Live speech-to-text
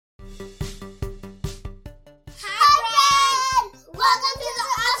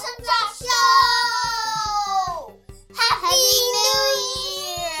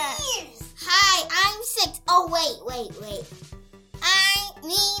Wait. I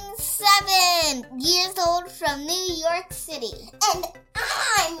mean 7 years old from New York City. And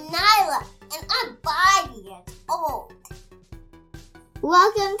I'm Nyla, and I'm 5 years old.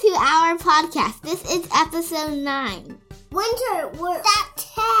 Welcome to our podcast. This is episode 9. Winter, we're at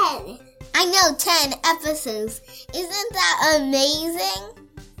 10. I know, 10 episodes. Isn't that amazing?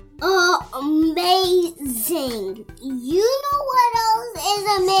 Amazing. You know what else is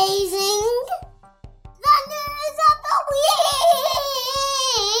amazing? The news of the week.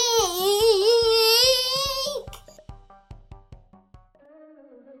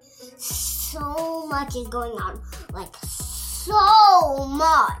 So much is going on. So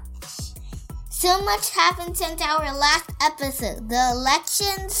much. So much happened since our last episode. The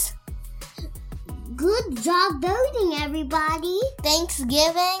elections. Good job voting, everybody.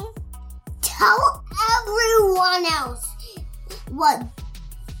 Thanksgiving. Tell everyone else what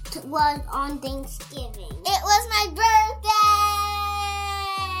was on Thanksgiving. It was my birthday!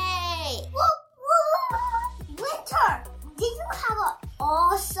 Winter, did you have an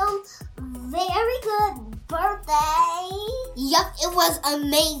awesome, very good birthday? Yup, it was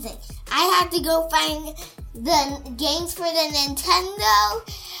amazing. I had to go find the games for the Nintendo.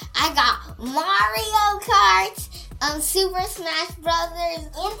 I got Mario Kart, Super Smash Brothers,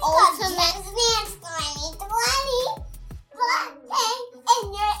 and Ultimate. Disney's 2020 birthday in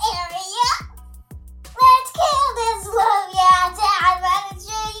your area. Let's kill this one. Yeah, Dad, but it's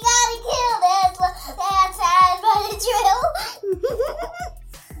true. You gotta kill this one. That's sad, but it's true.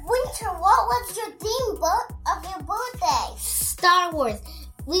 Winter, what was your theme of your birthday? Star Wars.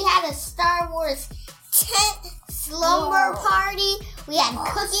 We had a Star Wars tent slumber party. We had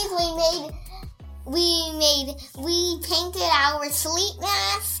cookies. We painted our sleep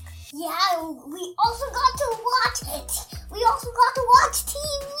mask. Yeah, we also got to watch it. We also got to watch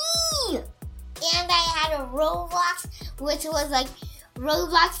TV. And I had a Roblox, which was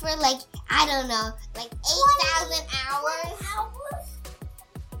Roblox for 8,000 hours.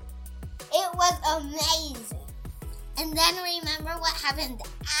 It was amazing. And then remember what happened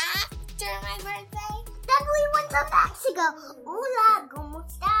after my birthday? Then we went to Mexico. Hola, ¿cómo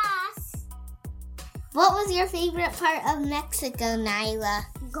estás? What was your favorite part of Mexico, Nyla?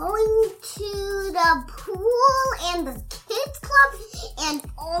 Going to the pool and the kids club and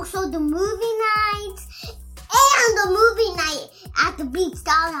also the movie nights and the movie night at the beach.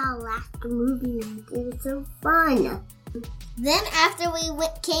 That was our last movie night. It was so fun. Then after we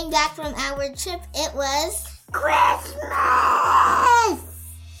came back from our trip, it was Christmas!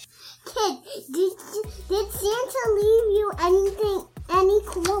 Kid, did Santa leave you any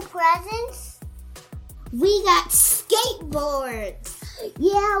cool presents? We got skateboards.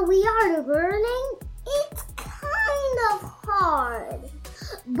 Yeah, we are learning. It's kind of hard,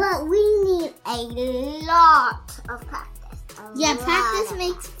 but we need a lot of practice. Practice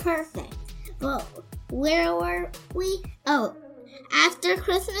makes perfect. But where were we? Oh, after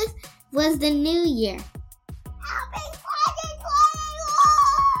Christmas was the New Year. Happy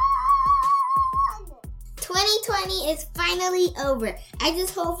 2020 is finally over. I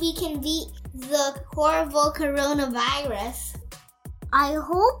just hope we can beat the horrible coronavirus. I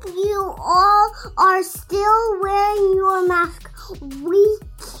hope you all are still wearing your mask. We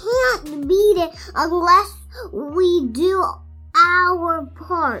can't beat it unless we do our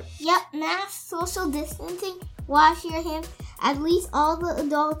part. Yep, mask, social distancing, wash your hands. At least all the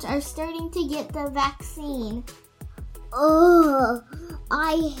adults are starting to get the vaccine. Ugh,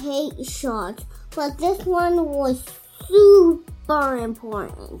 I hate shots, but this one was super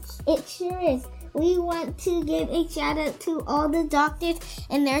important. It sure is. We want to give a shout out to all the doctors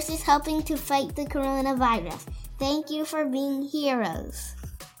and nurses helping to fight the coronavirus. Thank you for being heroes.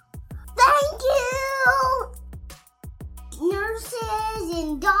 Thank you, nurses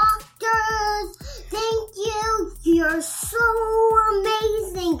and doctors. Thank you. You're so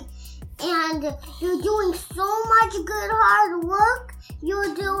amazing. And you're doing so much good hard work.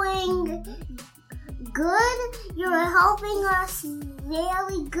 You're doing good. You're helping us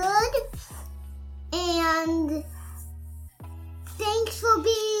really good. And thanks for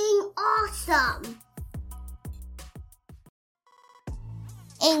being awesome.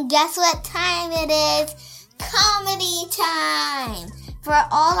 And guess what time it is? Comedy time! For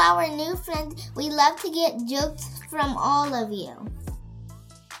all our new friends, we love to get jokes from all of you.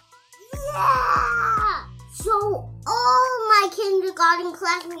 Yeah! So all my kindergarten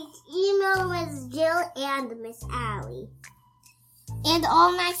classmates email Miss Jill and Miss Allie. And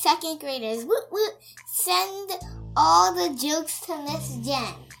all my second graders, send all the jokes to Miss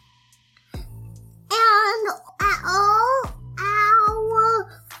Jen. And all our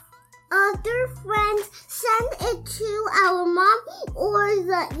other friends, send it to our mom or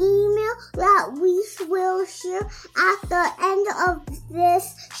the email that we will share at the end of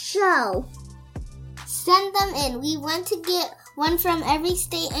this show. Send them in. We want to get one from every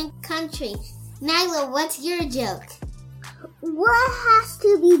state and country. Nyla, what's your joke? What has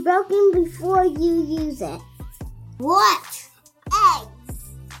to be broken before you use it? What?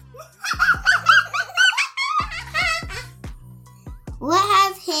 Eggs. What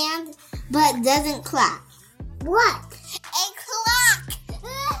has hands but doesn't clap? What?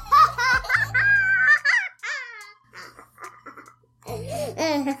 A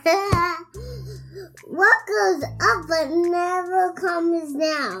clock. What goes up but never comes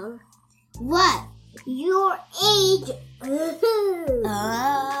down? What? Your age.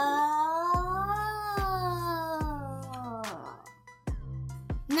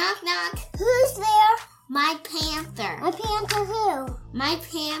 Knock, knock. Who's there? My panther. My panther who? My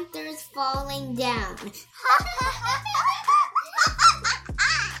panther's falling down.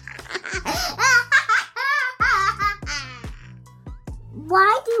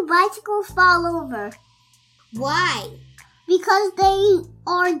 Why do bicycles fall over? Why? Because they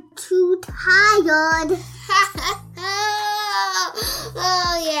are too tired.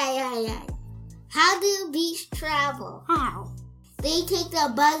 Oh, yeah. How do bees travel? How? They take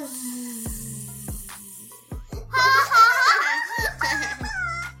the bus.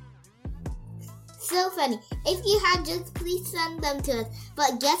 So funny. If you have jokes, please send them to us.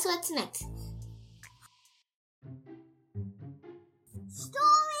 But guess what's next?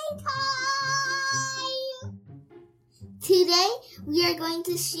 Story time! Today, we are going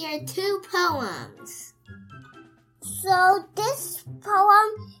to share 2 poems. So this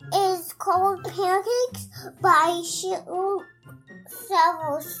poem is called Pancakes by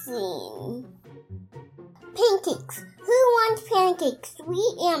Severseen. Pancakes. Who wants pancakes?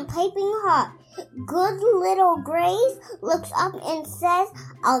 Sweet and piping hot. Good little Grace looks up and says,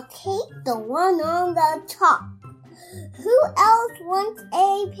 I'll take the one on the top. Who else wants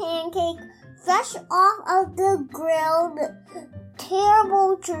a pancake fresh off of the grilled?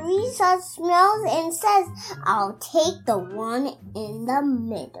 Terrible Teresa smells and says, I'll take the one in the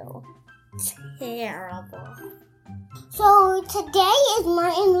middle. Terrible. So today is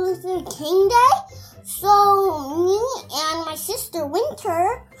Martin Luther King Day. So me and my sister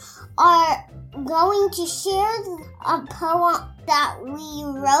Winter are going to share a poem that we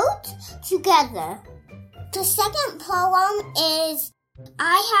wrote together. The second poem is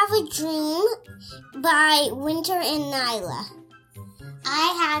I Have a Dream by Winter and Nyla.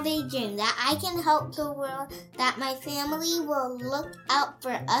 I have a dream that I can help the world, that my family will look out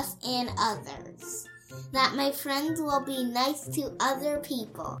for us and others, that my friends will be nice to other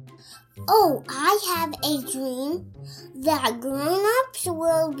people. Oh, I have a dream that grown-ups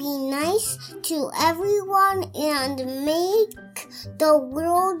will be nice to everyone and make the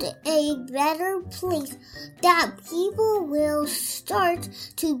world a better place, that people will start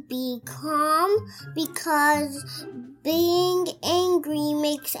to be calm because being angry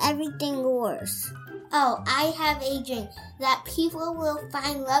makes everything worse. Oh, I have a dream that people will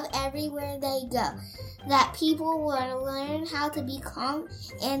find love everywhere they go, that people will learn how to be calm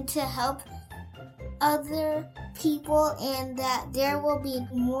and to help other people, and that there will be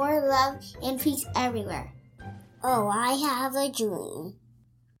more love and peace everywhere. Oh, I have a dream.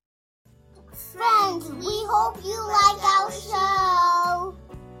 Friends, we hope you like our show.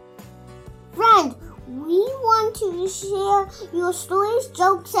 Friends, we want to share your stories,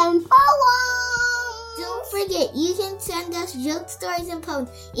 jokes, and poems. Don't forget, you can send us joke stories and poems.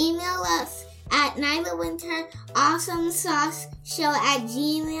 Email us at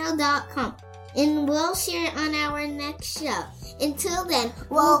nylaawinterawesomesauceshow@gmail.com, and we'll share it on our next show. Until then,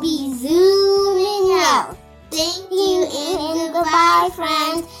 we'll be zooming out. Thank you and goodbye,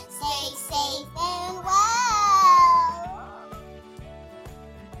 friends.